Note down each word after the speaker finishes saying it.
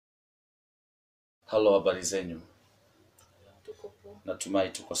Halo, habari zenyu? Tuko poa. Natumai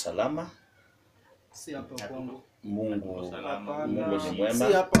tuko salama. Si hapa kwangu. Mungu ni mwema.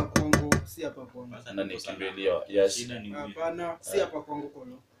 Si hapa kwangu, si hapa kwangu. Na ni kimbilio. Yes. Hapana, si hapa kwangu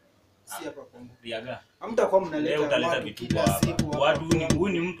kolo. Si hapa kwangu. Riaga. Hamtakuwa mnaleta vitu kila siku. Watu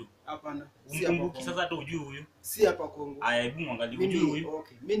ni mtu. Hapana. Umkumbuki sasa hata ujui huyu. Si hapa kwangu. Aya, hebu mwangalie ujui huyu.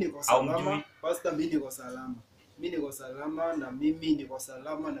 Okay, mimi niko salama. Pastor, mimi niko salama. Mimi niko salama na mimi niko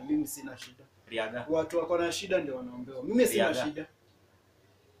salama na mimi sina shida. Riaga. Watu wako na shida ndio wanaombewa. Mimi sina shida.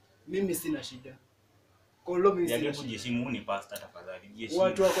 Mimi sina shida. Kolo mimi sina shida. Jiheshimu, ni pastor tafadhali. Jiheshimu.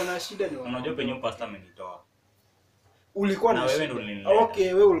 Watu wako na shida ndio wanaombewa. Unajua penye pastor amenitoa. Ulikuwa na shida.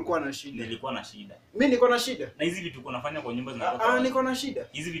 Okay, wewe ulikuwa na shida. Nilikuwa na shida. Mimi niko na shida. Na hizi vitu uko nafanya kwa nyumba zinatoka. Niko na shida.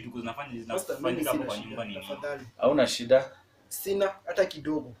 Hizi vitu uko zinafanya hapo kwa nyumba ni nini? Tafadhali. Hauna shida? Sina hata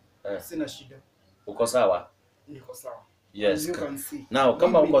kidogo. Sina shida. Uko sawa? Niko sawa. Yes. Now,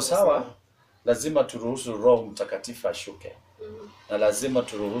 kama uko sawa, lazima turuhusu Roho Mtakatifu ashuke. Na lazima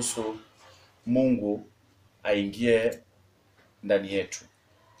turuhusu Mungu aingie ndani yetu.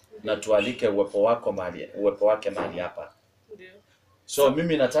 Na tualike uwepo wake mahali hapa. Ndio. So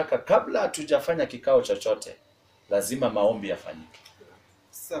mimi nataka kabla hatujafanya kikao chochote, lazima maombi yafanyike.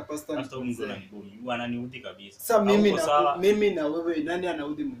 Sasa pastor, Mungu ananiudhi kabisa. Sasa mimi na wewe nani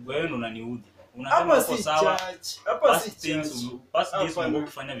anaudhi Mungu? Wewe ndo unaniudhi. Unasema uko sawa. Hapa si church. Past days Mungu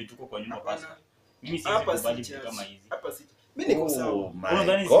kufanya vituko kwa nyumba pastor. Mimi siwezi kubali vitu kama hizi. Hapa si. Mimi niko sawa.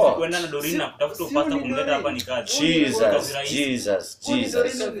 Unadhani sisi kwenda na Dorina kutafuta pastor kumleta hapa ni kazi? Jesus.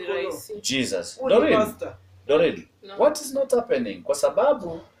 Dorina. What is not happening? Kwa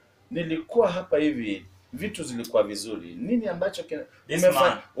sababu nilikuwa hapa hivi, vitu zilikuwa vizuri. Nini ambacho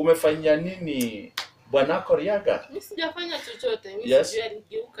umefanya nini bwanako Riaga? Mimi sijafanya chochote. Mimi sijui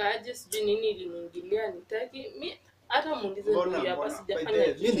aligeuka aje, sijui nini ilimuingilia nitaki. Mimi hata muulize ndio hapa sijafanya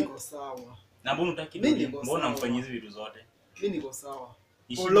chochote. Mimi niko sawa. Na mbona unataki mbona mfanyie hizi vitu zote? Mimi niko sawa.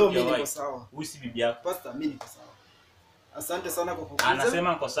 Polo, mimi niko sawa. Huyu si bibi yako. Pastor, mimi niko sawa. Asante sana kwa kukuuliza.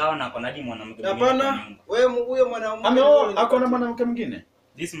 Anasema uko sawa na kuna hadi mwanamke mwingine. Hapana, wewe huyo mwanamke. Ako na mwanamke mwingine?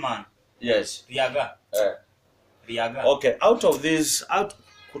 This man. Yes. Riaga. Riaga. Okay,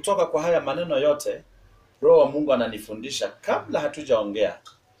 kutoka kwa haya maneno yote, Roho wa Mungu ananifundisha kabla hatujaongea,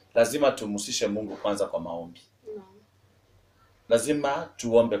 lazima tumhusishe Mungu kwanza kwa maombi. Lazima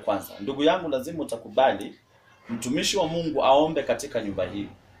tuombe kwanza. Ndugu yangu, lazima utakubali mtumishi wa Mungu aombe katika nyumba hii.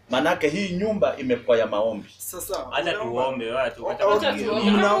 Manake hii nyumba imekuwa ya maombi. Sasa hata tuombe watu kuomba.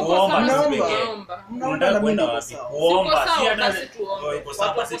 Mnaomba kwenda wapi? Kuomba si hata kwa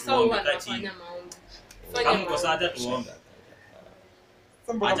sababu sisi tuombe kati. Kama kwa sasa tuombe.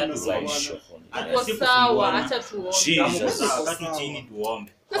 Acha tuombe. Acha sawa, acha tuombe. Kama chini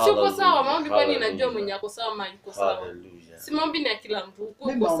tuombe. Na sio sawa, maombi kwani najua mwenye ako sawa ama yuko sawa. Si maombi ni ya kila mtu.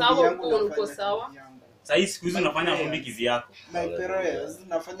 Uko sawa, uko sawa. Sasa hizi siku hizi unafanya maombi kivyako. My prayers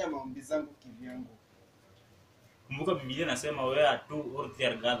nafanya maombi zangu kivyangu. Kumbuka Biblia inasema where are two or three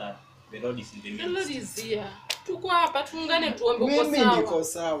are gathered, the Lord is in the midst. The Lord is here. Tuko hapa tuungane tuombe uko sawa. Mimi niko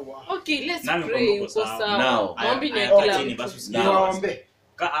sawa. Okay, let's pray uko sawa. Now, maombi ni ya kila mtu. Niwaombe.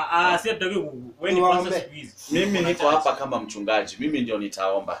 Si ataki wewe ni pastor squeeze. Mimi niko hapa kama mchungaji. Mimi ndio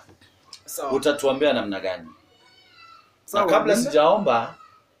nitaomba. Sawa. Utatuombea namna gani? Na kabla sijaomba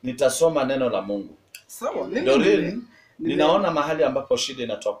nitasoma neno la Mungu. Sawa, Doreen, ninaona mahali ambapo shida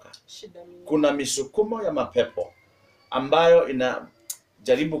inatoka. Kuna misukumo ya mapepo ambayo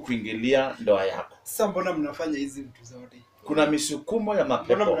inajaribu kuingilia ndoa yako. Sasa mbona mnafanya hizi vitu zote? Kuna misukumo ya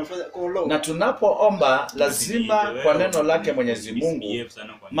mapepo. Na tunapoomba lazima kwa neno lake Mwenyezi Mungu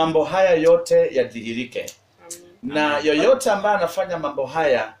mambo haya yote yadhihirike. Na yoyote ambaye anafanya mambo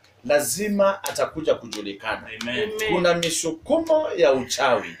haya lazima atakuja kujulikana. Amen. Kuna misukumo ya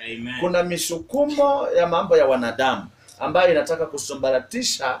uchawi. Amen. Kuna misukumo ya mambo ya wanadamu ambayo inataka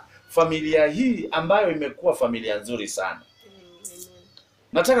kusumbaratisha familia hii ambayo imekuwa familia nzuri sana.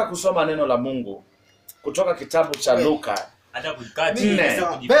 Nataka kusoma neno la Mungu kutoka kitabu cha Luka. Hata kukati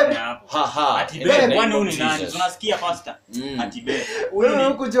kujifanya hapo. Atibe kwani uni nani? Tunasikia pastor. Atibe. Wewe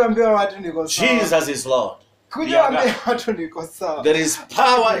hukujiambia watu niko sawa. Jesus is Lord. Kujiambia watu niko sawa. There is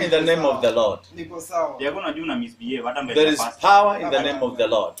power in the name of the Lord. Niko sawa. Yako unajua una misbehave hata mbele ya pastor. There is power in the name of the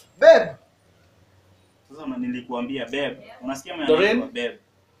Lord. Babe. Sasa nilikuambia babe. Unasikia mwenye babe.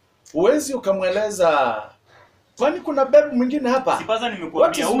 Huwezi ukamweleza kwani kuna babe mwingine hapa? Sipaza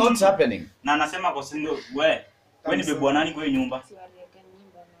nimekuambia huyu not happening. Na anasema kwa single wewe ni babe wa nani kwa hiyo nyumba?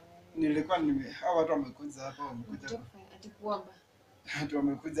 Nilikuwa hawa watu wamekuja hapa wamekuja kuomba. Watu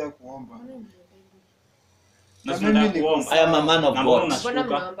wamekuja kuomba. Na mimi kuomba. I am a man of God.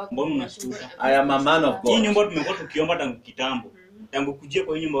 Mbona unashtuka? I am a man of God. Hii nyumba tumekuwa tukiomba tangu kitambo. Tangu kujia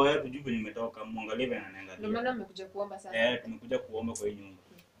kwa nyumba wewe tujue nimetoka muangalie vile ananiangalia. Ndio maana mmekuja kuomba sasa. Tumekuja kuomba kwa nyumba.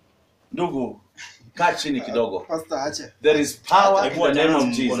 Ndugu, kaa chini kidogo. Pastor acha. There is power in the name of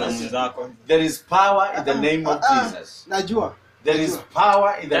Jesus. There is power in the name of Jesus. Najua. There is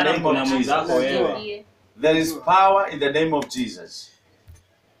power in the name of Jesus. There is power in the name of Jesus.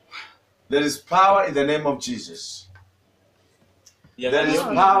 There is power in the name of Jesus. There is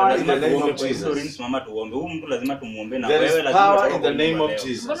power in the name of Jesus. There is power in the name of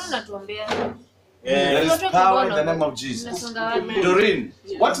Jesus. Mbona unatuombea? There is power in the name of Jesus. Doreen,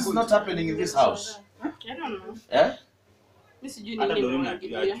 what is not happening in this house? I don't know. Eh?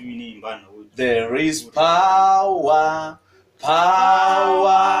 There is power,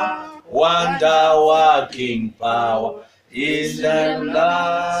 power, wonder-working power in the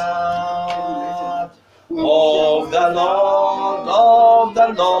blood of the Lord,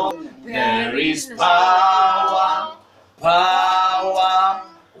 There is power, power,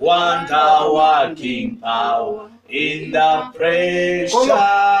 wonder-working power in the precious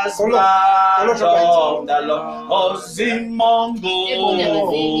blood of the Lord.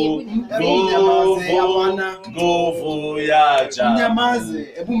 Nguvu ya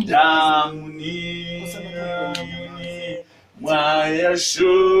ajabu damuni mwa Yesu.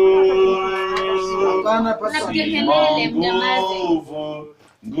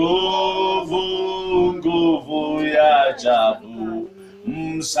 Nguvu ya ajabu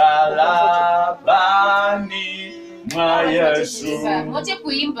msalabani mwa Yesu.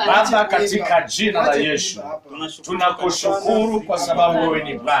 Baba, katika jina la Yesu tunakushukuru kwa sababu wewe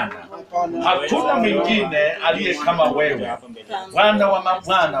ni Bwana. Hakuna mwingine aliye kama wewe, Bwana wa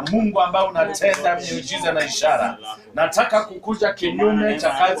mabwana, Mungu ambaye unatenda miujiza na ishara. Nataka kukuja kinyume cha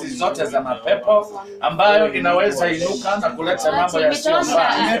kazi zote za mapepo ambayo inaweza inuka na kuleta mambo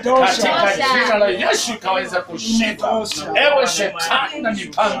yasiyofaa. Katika jina la Yesu ikaweza kushinda. Ewe shetani na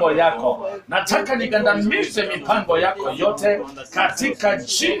mipango yako, nataka nigandamize mipango yako yote katika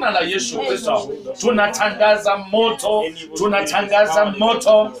jina la Yesu Kristo. Tunatangaza moto, tunatangaza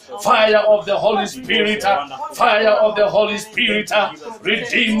moto, fire of the Holy Spirit, fire of the Holy Spirit,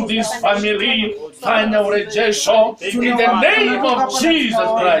 redeem this family, fanya urejesho in the name of Jesus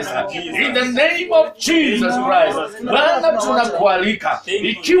Christ, in the name of Jesus Christ. Bwana, tunakualika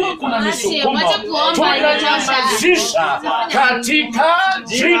ikiwa kuna misukumo tunanyamazisha katika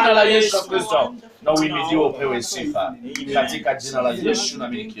jina la Yesu Kristo, na uimidiwe upewe sifa katika jina la Yesu na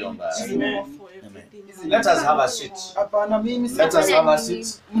mimi nikiomba. Amen. Let us have a seat. Hapana, mimi let us have a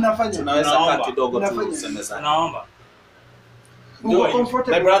seat. Mnafanya. Tunaweza kaa kidogo tusemezane. Naomba.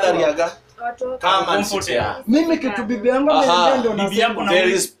 My brother Riaga, come and sit here. Mimi kitu bibi yangu ndio nasema. There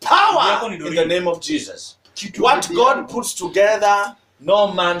is power in the name of Jesus. What God puts together, no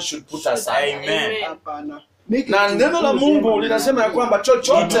man should put aside. Amen. Hapana. Na neno la Mungu linasema ya kwamba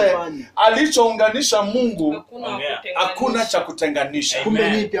chochote alichounganisha Mungu hakuna cha kutenganisha.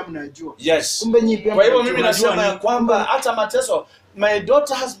 Kumbe nyinyi pia mnajua. Yes. Kumbe nyinyi pia. Kwa hivyo mimi nasema ya kwamba hata mateso, my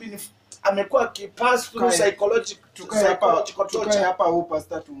daughter has been amekuwa kipass through psychological torture. Tukae hapa au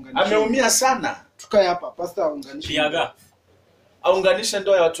pastor tuunganishe. Ameumia sana. Tukae hapa pastor aunganishe. Riaga. Aunganishe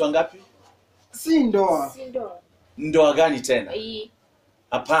ndoa ya watu wangapi? Si ndoa. Ndoa gani tena?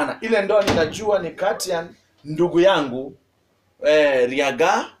 Hapana, ile ndoa ninajua ni kati ya ndugu yangu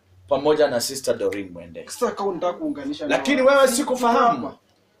Riaga pamoja na sister Doreen Mwende. Sasa kama unataka kuunganisha, lakini wewe sikufahamu.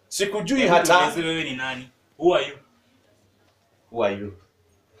 Sikujui hata. Wewe ni nani? Who are you? Who are you?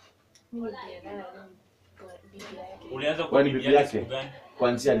 Ulianza kwa bibi yake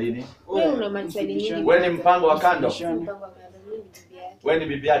kuanzia lini? Wewe una maswali nyingi. Wewe ni mpango wa kando. Wewe ni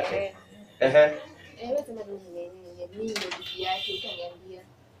bibi yake. Ehe. Wewe sema mimi bibi yake utaniambia.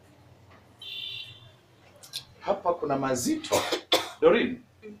 Hapa kuna mazito. Doreen,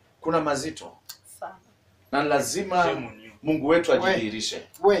 kuna mazito. Sana. Na lazima Mungu wetu ajidhihirishe.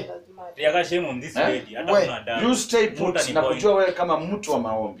 Wewe. Riaga shame on this lady. Hata kuna dada. You stay put. Na kujua wewe kama mtu wa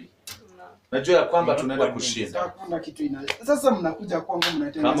maombi. Najua ya kwamba tunaenda kushinda. Hakuna kitu ina. Sasa mnakuja kwangu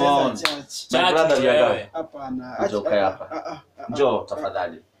mnatengeneza church. My brother Riaga. Hapana. Njoo hapa. Njoo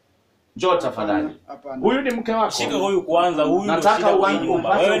tafadhali. Njoo tafadhali. Huyu ni mke wako. Shika huyu kwanza, huyu ndio shida kwa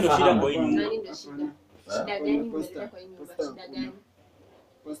nyumba. Wewe ndio shida kwa nyumba. Shida gani kwa nyumba? Shida gani?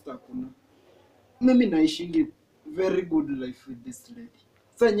 Pastor kuna. Mimi naishingi very good life with this lady.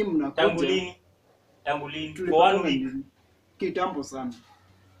 Sasa nyinyi mnakuja. Tangu lini? For 1 week. Kitambo sana.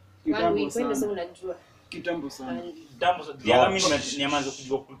 Kitambo sana. Sasa unajua. Kitambo sana. Kitambo sana. Riaga mimi nimeanza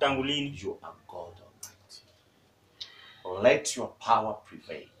kujua tangu lini. You are God Almighty. Let your power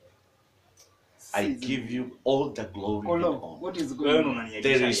prevail. I give you all the glory and Kolo, honor. what is Wewe going on? unaniagisha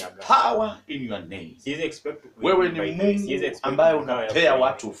There is Riaga. power in your name. Siwezi expect Wewe ni Siwezi Mungu expect ambaye kukaa ya unapea kweli.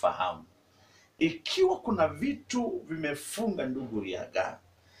 watu ufahamu. Ikiwa kuna vitu vimefunga ndugu Riaga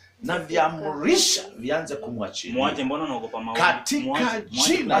na viamrisha vianze Mwache, kumwachilia mbona unaogopa maombi? katika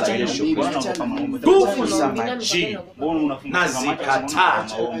jina la Yesu Mbona Kristo, unaogopa maombi? nguvu za majini Mbona unafunga na macho, mbona zikataa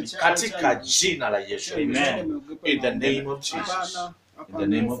unaogopa maombi? katika jina la Yesu Kristo. Amen. In the name of Jesus. In the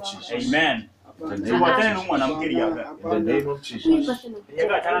name of Jesus. Amen. In the name of Tuwachane na mwanamke Riaga. In the name of Jesus.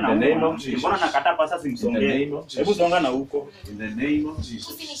 Riaga achana na In the name of mwanamke. Jesus. Mbona nakataa pasa In the simsongee? name of Jesus. Hebu songa na huko. In the name of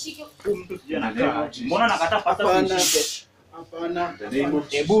Jesus. Huyu mtu sije In the name anakaa. of Jesus. Mbona nakataa pasa Hapana. simshike? Hapana. In the name of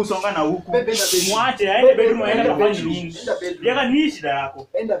Jesus. Hebu songa na huku. Bebe na bedroom. Mwache aende bedroom aende Enda kafanye bedroom. nini? Enda bedroom. Riaga ni shida yako.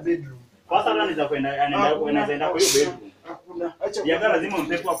 Enda bedroom. Pasa hata anaweza kwenda anaenda kwa hiyo bedroom. Hakuna. Acha. Riaga lazima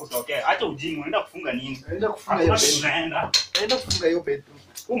mpepo wa kutokea. Acha ujinga, unaenda kufunga nini? Enda kufunga hiyo Hakuna penye bedroom. unaenda. Enda kufunga hiyo bedroom.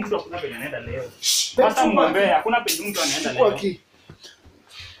 Huyu mtu hakuna penye anaenda leo. Hata muombe, hakuna penye mtu anaenda Chukua leo. key.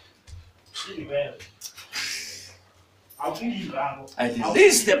 Hii ni wewe. Haufungi mlango. I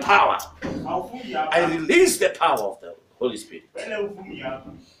release the power. Haufungi hapa. I release the power of the Holy Spirit. Wewe ufungi hapa.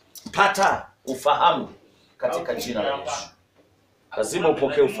 Pata ufahamu katika jina la Yesu. Lazima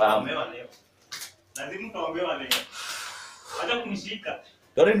upokee ufahamu. Lazima utaombewa leo. Acha kunishika.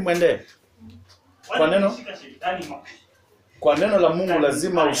 Doreen mwende. Kwa neno? Kunishika shetani ma. Kwa neno la Mungu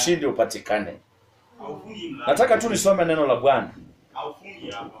lazima ushindi upatikane. Haufungi mlango. Nataka tu nisome neno la Bwana.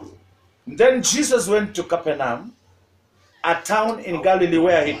 Haufungi hapa. Then Jesus went to Capernaum, a town in Galilee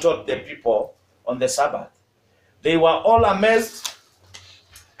where he taught the people on the Sabbath. They were all amazed.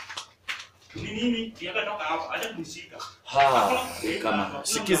 Ni nini? Riaga toka hapa. Acha kunishika. Kama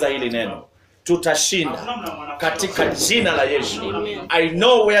sikiza hili neno. Tutashinda katika jina la Yesu. I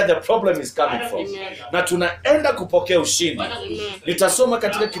know where the problem is coming from. Na tunaenda kupokea ushindi. Nitasoma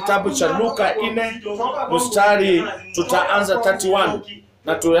katika kitabu cha Luka 4 mstari tutaanza 31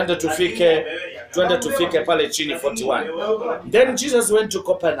 na tuende tufike pale chini 41. Then Jesus went to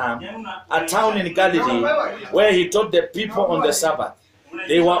Capernaum, a town in Galilee, where he taught the people on the Sabbath.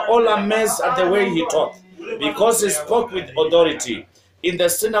 They were all amazed at the way he taught, because he spoke with authority. In the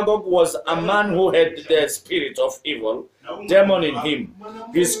synagogue was a man who had the spirit of evil, demon in him.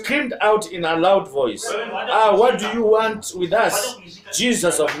 He screamed out in a loud voice, what do you want with us,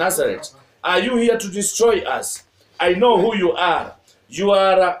 Jesus of Nazareth? Are you here to destroy us? I know who you are. You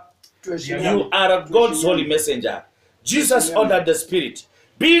are God's holy messenger. Jesus ordered the spirit,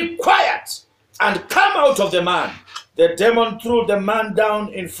 be quiet and come out of the man. The demon threw the man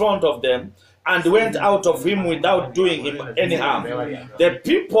down in front of them and went out of him without doing him any harm. The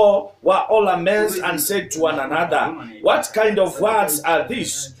people were all amazed and said to one another, what kind of words are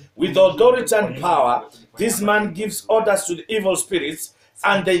these? With authority and power, this man gives orders to the evil spirits,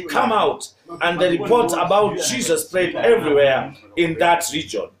 and they come out, and the report about Jesus spread everywhere in that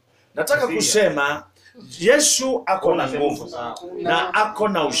region. Nataka kusema Yesu ako na nguvu na ako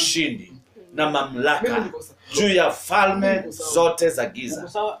na ushindi na mamlaka juu ya falme zote za giza.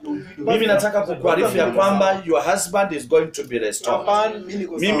 Mimi nataka kukuarifu ya kwamba your husband is going to be restored.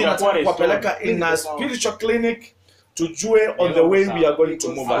 Mimi nataka kuwapeleka in a spiritual clinic tujue on the way we are going to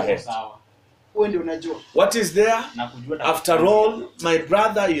move ahead. What is there? After all, my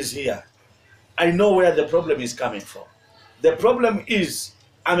brother is here. I know where the problem is coming from. The problem is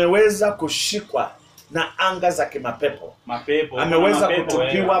ameweza kushikwa na anga za kimapepo. Ameweza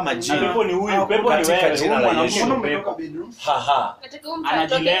kutupiwa majini. Pepo ni huyu, pepo ni katika wewe. jina la Yesu. Nataka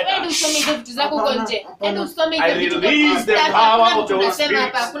wewe usome hizo vitu zako huko nje. Enda usome hizo vitu. I release the power of the Holy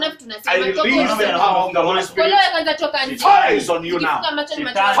Spirit. Hakuna vitu I tunasema. release the power of the Holy Spirit. Wewe kwanza toka nje. Fire is on you now.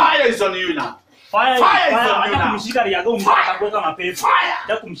 Fire is on you now. Fire is on you now. kumshika Riaga umtaka kuweka mapepo.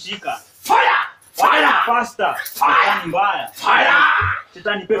 Acha kumshika. Fire! Fire! Faster. Shetani mbaya. Fire!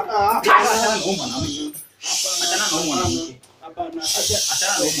 Shetani pepo. Achana na mwanamke. Achana na mwanamke. Achana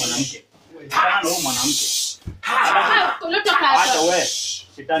na mwanamke. Achana na mwanamke. Acha wewe.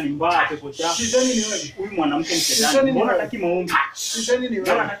 Shetani mbaya, pepo chafu. Huyu mwanamke ni shetani. Mbona hataki maombi?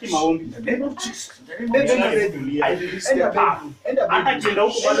 Mbona hataki maombi? Hata kienda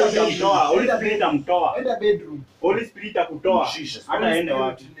huko bado hujamtoa. Holy Spirit amtoa. Holy Spirit akutoa. Hata aende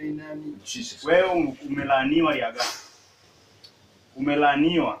wapi? Wewe umelaaniwa Riaga.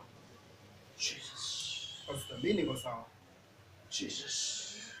 Umelaaniwa.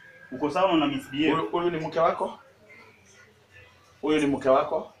 Jesus. Uko sawa na misbehave. Huyu ni mke wako? Huyu ni mke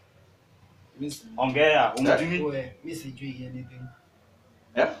wako? Ongea, umjui. Mimi sijui anything.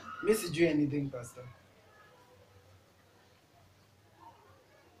 Yeah? Mimi sijui anything, pastor.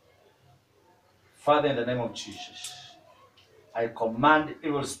 Father, in the name of Jesus, I command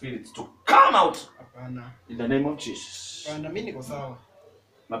evil spirits to Come out. Hapana. In the name of Jesus. Hapana, mimi niko sawa.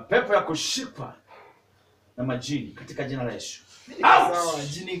 Mapepo ya kushikwa na majini katika jina la Yesu. Mimi niko sawa.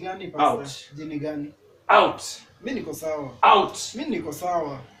 Jini gani pastor? Jini gani? Out. Mimi niko sawa. Out. Mimi niko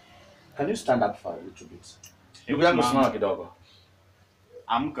sawa. Can you stand up for a little bit? Ndugu yangu simama kidogo.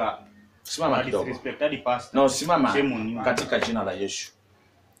 Amka. Simama kidogo. Disrespect hadi pastor. No, simama katika jina la Yesu.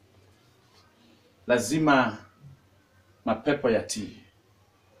 Lazima mapepo yatii.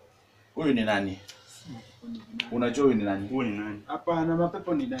 Huyu ni nani? Unajua huyu ni nani? Huyu ni nani? Hapana,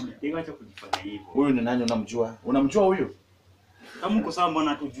 mapepo ni nani? Acha kujifanya hivyo. Huyu ni nani unamjua? Unamjua huyu? Kama uko sawa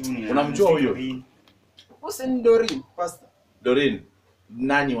mbona tu junior? Unamjua huyu? Hussein Dorin, pastor. Dorin,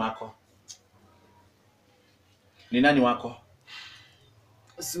 nani wako? Ni nani wako?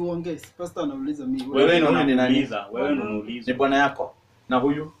 Usiongee, pastor anauliza mimi. Wewe ni nani? Wewe unauliza. Ni bwana yako. Na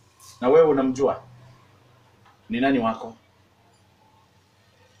huyu? Na wewe unamjua? Ni nani wako?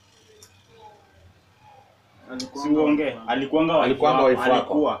 Siuongee. Alikuanga wife wako.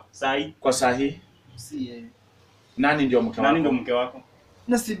 Alikuwa sahi. Kwa sahi? Si yeye. Nani ndio mke wako? Nani ndio mke wako?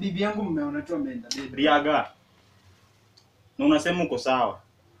 Na si bibi yangu mmeona tu ameenda bed. Riaga. Na unasema uko sawa.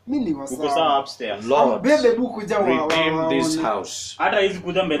 Mimi niko sawa. Uko sawa upstairs. Lord, bebe buku ja redeem this house. Hata hizi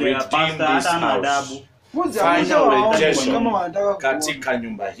kuja mbele ya pastor hata ana adabu. Fanya urejesho kama wanataka katika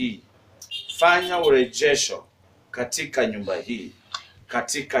nyumba hii. Fanya urejesho katika nyumba hii.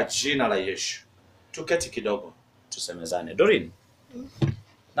 Katika jina la Yesu. Tuketi kidogo, tusemezane. Dorin,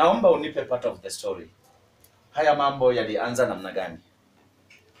 naomba unipe part of the story. Haya mambo yalianza namna gani?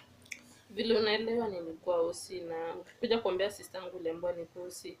 Vile unaelewa nilikuwa usi na kuja kuombea sister yangu ile ambaye niko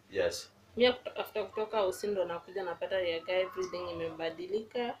usi. Yes. Mimi after kutoka usi ndo nakuja napata Riaga everything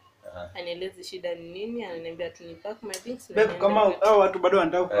imebadilika. Anielezi shida ni nini, ananiambia tu ni pack my things. Bebe kama hao watu bado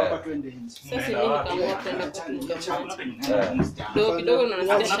wanataka kupa twende nje. Sasa mimi nikaamua kwenda kwa kidogo na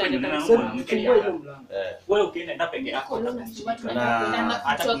nasikia shida. Fungua ile mlango. Wewe ukienda na peke yako Na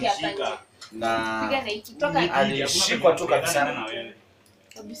atakujika. Na alishikwa tu kabisa.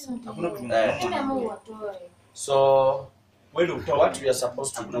 Kabisa. Hakuna So what we are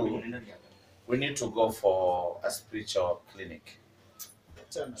supposed to do, we need to go for a spiritual clinic,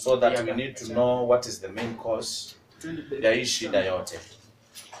 so that we need to know what is the main cause ya hii shida yote.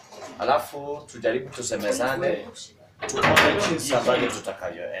 Alafu tujaribu tusemezane, tuone jinsi ambavyo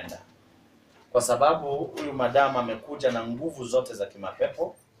tutakayoenda, kwa sababu huyu madama amekuja na nguvu zote za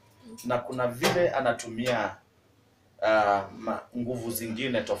kimapepo, na kuna vile anatumia nguvu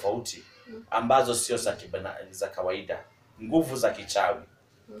zingine tofauti ambazo sio za kawaida, nguvu za kichawi.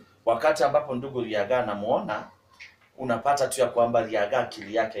 Wakati ambapo ndugu Riaga anamuona, unapata tu ya kwamba Riaga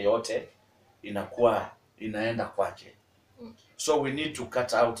akili yake yote inaenda kwake. So we need to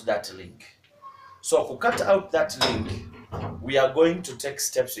cut out that link. So to cut out that link, we are going to take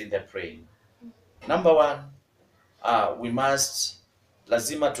steps in the praying. Number one,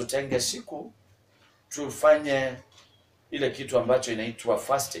 lazima tutenge siku tufanye ile kitu ambacho inaitwa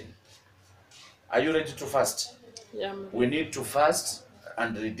fasting. Are you ready to fast? Yeah. We need to fast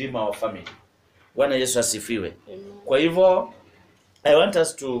and redeem our family. Bwana Yesu asifiwe. Amen. Kwa hivyo I want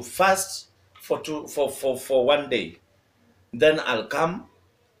us to fast for one day. Then I'll come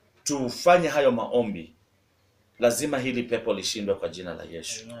tufanye hayo maombi. Lazima hili pepo lishindwe kwa jina la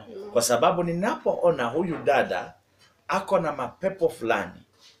Yesu. Kwa sababu ninapoona huyu dada ako na mapepo fulani,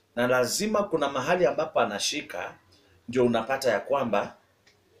 na lazima kuna mahali ambapo anashika, ndio unapata ya kwamba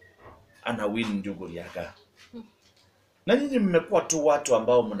ana win ndugu Riaga. Na nyinyi mmekuwa tu watu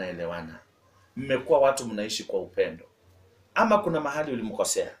ambao mnaelewana. Mmekuwa watu mnaishi kwa upendo. Ama kuna mahali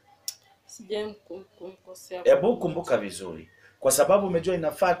ulimkosea? Sijai kumkosea. Hebu kumbuka vizuri, kwa sababu umejua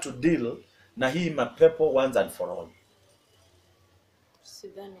inafaa to deal na hii mapepo once and for all.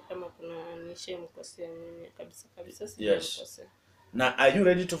 Sidhani kama kuna nishamkosea mimi kabisa Yes. Now, are you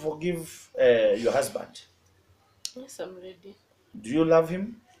ready to forgive your husband? Yes, I'm ready. Do you love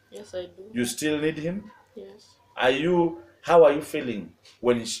him? Yes, I do. You still need him? Yes. How are you feeling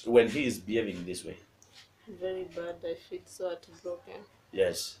when he is behaving this way? Very bad. I feel so heartbroken.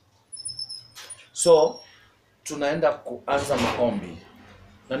 Yes. So tunaenda kuanza maombi.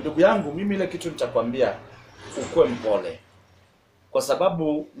 Na ndugu yangu, mimi ile kitu nitakwambia, ukue mpole. Kwa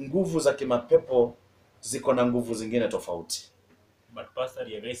sababu nguvu za kimapepo ziko na nguvu zingine tofauti. But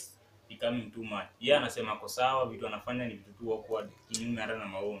pastor is becoming too much. Yeye anasema kwa sawa, vitu anafanya ni vitu tu awkward, kinyume hata na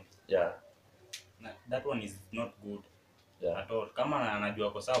maombi. Yeah. That one is not good. Yeah. At all. Kama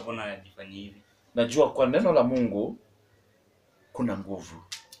anajua kwa sawa, mbona anajifanya hivi? Najua kwa neno la Mungu kuna nguvu.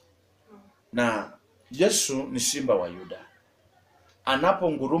 Na Yesu ni simba wa Yuda.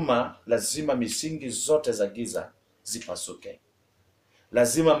 Anaponguruma lazima misingi zote za giza zipasuke.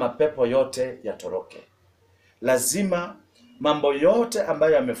 lazima mapepo yote yatoroke. Lazima mambo yote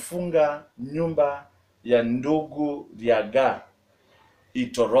ambayo yamefunga nyumba ya ndugu Riaga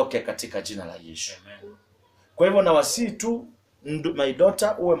itoroke katika jina la Yesu. Kwa hivyo nawasihi tu my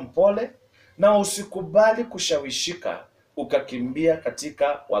daughter, uwe mpole na usikubali kushawishika ukakimbia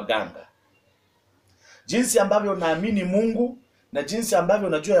katika waganga. Jinsi ambavyo unaamini Mungu na jinsi ambavyo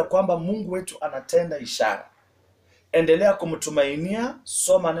unajua ya kwamba Mungu wetu anatenda ishara, endelea kumtumainia,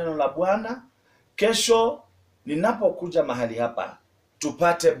 soma neno la Bwana. Kesho ninapokuja mahali hapa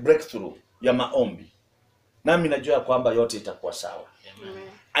tupate breakthrough ya maombi, nami najua ya kwamba yote itakuwa sawa.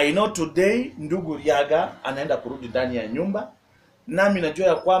 I know today ndugu Riaga anaenda kurudi ndani ya nyumba, nami najua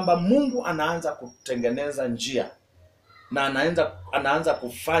ya kwamba Mungu anaanza kutengeneza njia na anaanza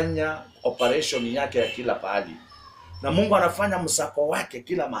kufanya operation yake ya kila pahali, na Mungu anafanya msako wake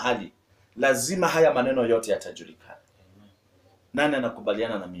kila mahali. Lazima haya maneno yote yatajulikana. Nani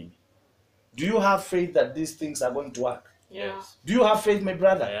anakubaliana na mimi? Do you have faith that these things are going to work? Yes. Do you have faith, my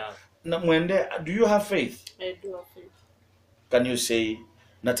brother? Yeah. Na mwende, do you have faith? I do have faith. Can you say,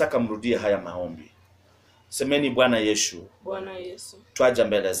 nataka mrudie haya maombi. Semeni, Bwana Yesu. Bwana Yesu. Twaja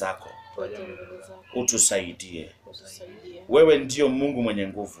mbele zako. Twaja mbele zako. Utusaidie. Utusaidie. Wewe ndio Mungu mwenye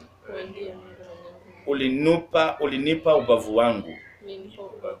nguvu. Wewe ndiye Mungu mwenye nguvu. Ulinipa ubavu wangu. Ulinipa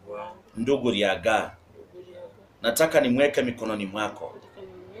ubavu wangu. Ndugu Riaga. Nataka nimweke mikononi mwako.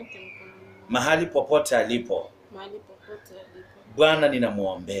 Mahali popote alipo. Mahali popote alipo. Bwana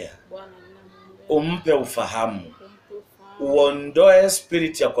ninamuombea. Bwana ninamuombea. Umpe ufahamu. Uondoe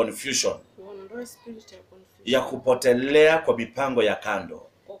spirit ya confusion. Uondoe spirit ya confusion. Ya kupotelea kwa mipango ya kando.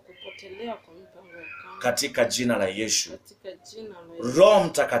 Kwa kupotelea kwa mipango ya kando. Katika jina la Yesu. Katika jina la Yesu. Roho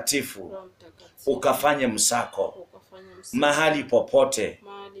Mtakatifu. Roho Mtakatifu. Ukafanye msako. Ukafanye msako. Mahali popote.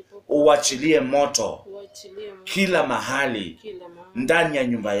 Mahali popote. Uachilie moto. Uachilie moto. Kila mahali. Kila mahali. Ndani ya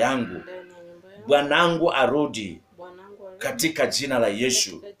nyumba yangu. Ndani ya nyumba yangu. Bwanangu arudi. Bwanangu arudi. Katika jina la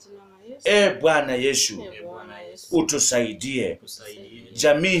Yesu. Katika jina la Yesu. Bwana Yesu. Bwana Yesu. Utusaidie.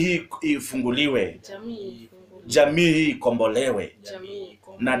 Jamii hii ifunguliwe. Jamii ifunguliwe. Jamii hii ikombolewe. Jamii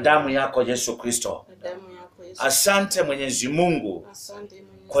ikombolewe. Na damu yako Yesu Kristo. Na damu yako Yesu. Asante Mwenyezi Mungu. Asante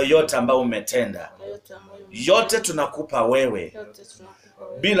Mwenyezi kwa yote ambayo umetenda. kwa yote ambayo Yote tunakupa wewe. yote tunakupa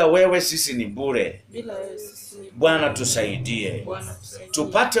wewe. Bila wewe sisi ni bure. Bila wewe sisi ni Bwana tusaidie. Bwana tusaidie.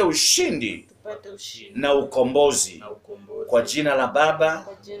 Tupate ushindi Tupate ushindi na ukombozi. na ukombozi. Kwa jina la Baba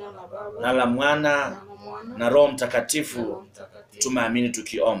Kwa jina la Baba na la Mwana na la Mwana na Roho na Roho Mtakatifu. Mtakatifu. Tumeamini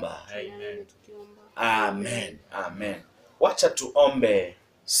tukiomba. Tunaamini tukiomba. Amen. Amen. Wacha tuombe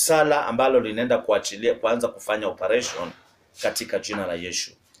sala ambalo linaenda kuanza kufanya operation katika jina la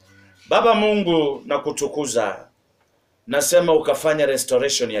Yesu. Baba Mungu, na kutukuza, nasema ukafanya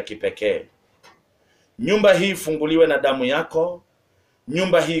restoration ya kipekee. Nyumba hii funguliwe na damu yako.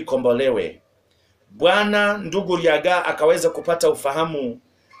 Nyumba hii kombolewe. Bwana, ndugu Riaga akaweze kupata ufahamu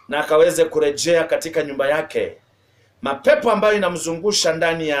na akaweze kurejea katika nyumba yake. Mapepo ambayo inamzungusha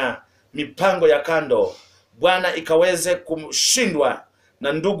ndani ya mipango ya kando, Bwana ikaweze kumshindwa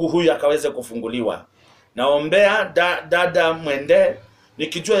na ndugu huyu akaweze kufunguliwa. Naombea dada Mwende,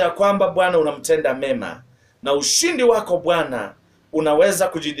 nikijua ya kwamba Bwana unamtenda mema na ushindi wako Bwana unaweza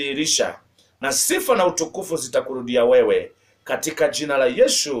kujidhihirisha na sifa na utukufu zitakurudia wewe katika jina la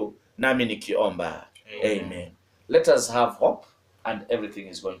Yesu nami nikiomba. Amen. Let us have hope and everything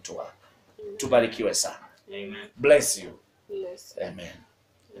is going to work. Tubarikiwe sana. Amen. Bless you. Yes. Amen.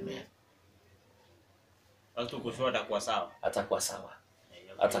 Amen. Watu kushoto atakuwa sawa. Atakuwa sawa.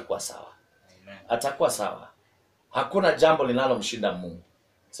 Atakuwa sawa. Amen. Atakuwa sawa. Hakuna jambo linalomshinda Mungu.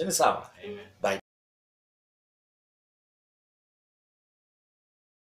 Si ni sawa? Amen. Bye.